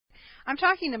I'm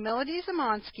talking to Melody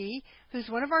Zamonsky, who's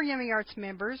one of our Yummy Arts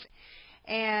members.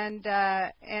 And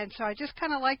so I just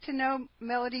kind of like to know,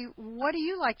 Melody, what do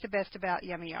you like the best about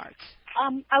Yummy Arts?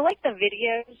 I like the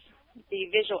videos. The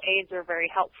visual aids are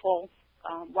very helpful,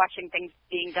 watching things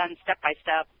being done step by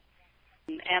step.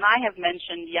 And I have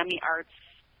mentioned Yummy Arts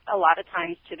a lot of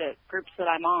times to the groups that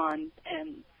I'm on,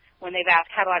 and when they've asked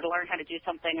how do I learn how to do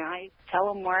something, I tell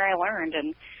them where I learned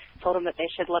and told them that they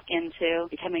should look into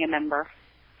becoming a member.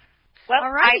 Well,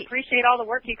 I appreciate all the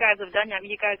work you guys have done. I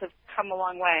mean, you guys have come a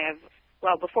long way.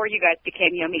 Before you guys became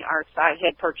Yummy Arts, I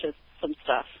had purchased some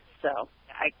stuff, so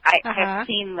I have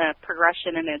seen the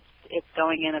progression, and it's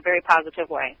going in a very positive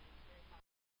way.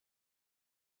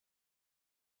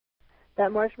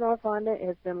 That marshmallow fondant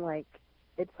has been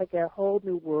it's like a whole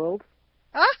new world.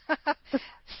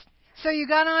 So you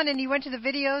got on and you went to the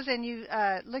videos and you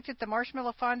looked at the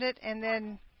marshmallow fondant, and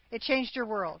then it changed your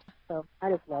world. So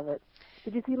I just love it.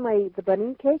 Did you see the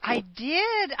bunny cake? I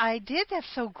did. That's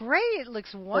so great. It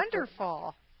looks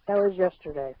wonderful. That was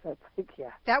yesterday. So it's like,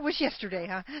 yeah. That was yesterday,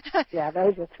 huh? Yeah, that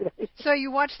was yesterday. So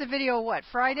you watched the video, what,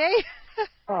 Friday?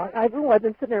 I've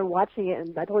been sitting there watching it,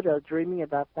 and I told you I was dreaming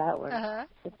about that one.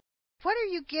 What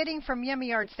are you getting from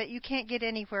Yummy Arts that you can't get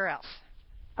anywhere else?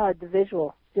 The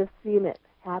visual, just seeing it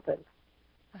happen.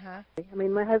 I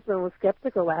mean, my husband was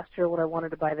skeptical last year when I wanted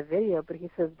to buy the video, but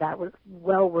he says that was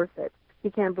well worth it. He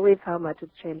can't believe how much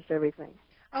it's changed everything.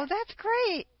 Oh, that's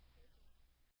great.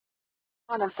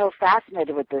 And I'm so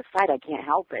fascinated with this site, I can't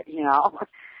help it,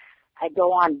 I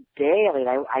go on daily.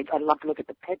 I love to look at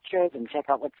the pictures and check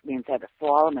out what's being said at the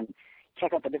forum and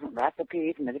check out the different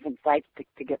recipes and the different sites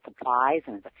to get supplies.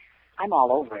 And I'm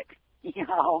all over it,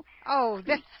 Oh,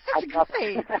 that's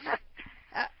great.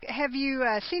 Have you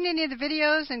seen any of the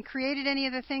videos and created any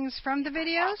of the things from the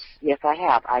videos? Yes, I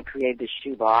have. I created the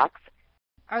shoebox.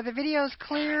 Are the videos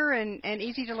clear and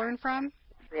easy to learn from?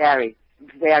 Very,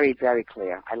 very, very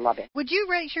clear. I love it. Would you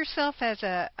rate yourself as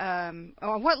on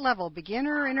what level?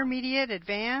 Beginner, intermediate,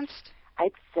 advanced?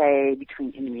 I'd say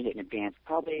between intermediate and advanced.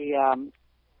 Probably, I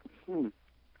mean,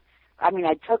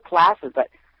 I took classes, but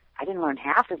I didn't learn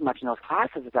half as much in those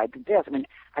classes as I did this. I mean,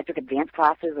 I took advanced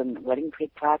classes and wedding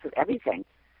cake classes, everything.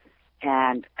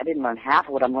 And I didn't learn half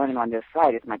of what I'm learning on this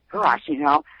site. It's my gosh,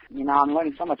 I'm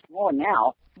learning so much more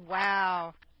now.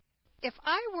 Wow. If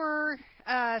I were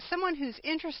someone who's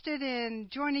interested in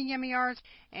joining Yummy Arts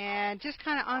and just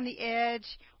kind of on the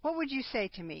edge, what would you say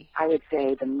to me? I would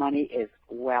say the money is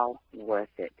well worth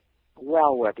it.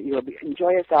 Well worth it. You will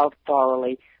enjoy yourself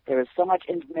thoroughly. There is so much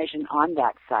information on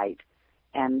that site,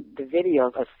 and the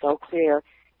videos are so clear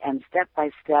and step by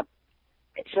step.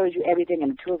 It shows you everything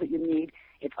and the tools that you need.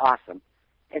 It's awesome.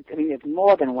 It's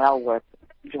more than well worth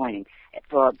joining.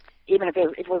 Even if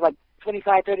it was like $25,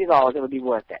 $30, it would be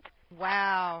worth it.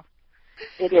 Wow.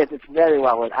 It is. It's very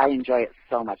well worth it. I enjoy it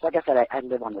so much. Like I said, I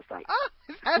live on the site. Oh,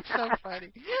 that's so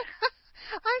funny.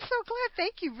 I'm so glad.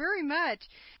 Thank you very much.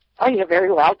 Oh, you're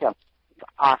very welcome. It's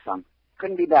awesome.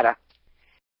 Couldn't be better.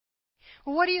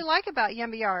 Well, what do you like about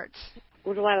Yummy Arts?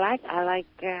 What do I like? I like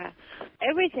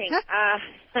everything.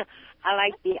 I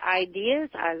like the ideas.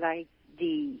 I like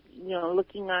the,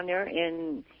 looking on there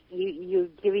and you're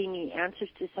giving me answers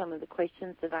to some of the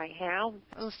questions that I have.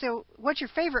 So what's your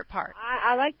favorite part?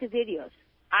 I like the videos.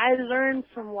 I learn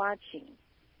from watching.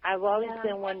 I've always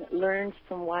been one that learns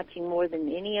from watching more than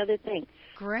any other thing.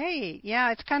 Great.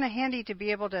 Yeah, it's kind of handy to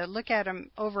be able to look at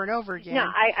them over and over again. No,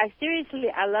 I seriously,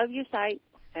 I love your site.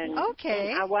 And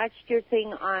I watched your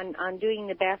thing on doing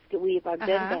the basket weave. I've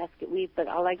done basket weave, but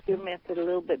I like your method a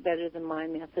little bit better than my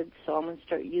method, so I'm going to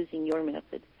start using your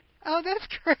method. Oh, that's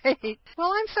great.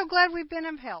 Well, I'm so glad we've been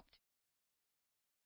of help.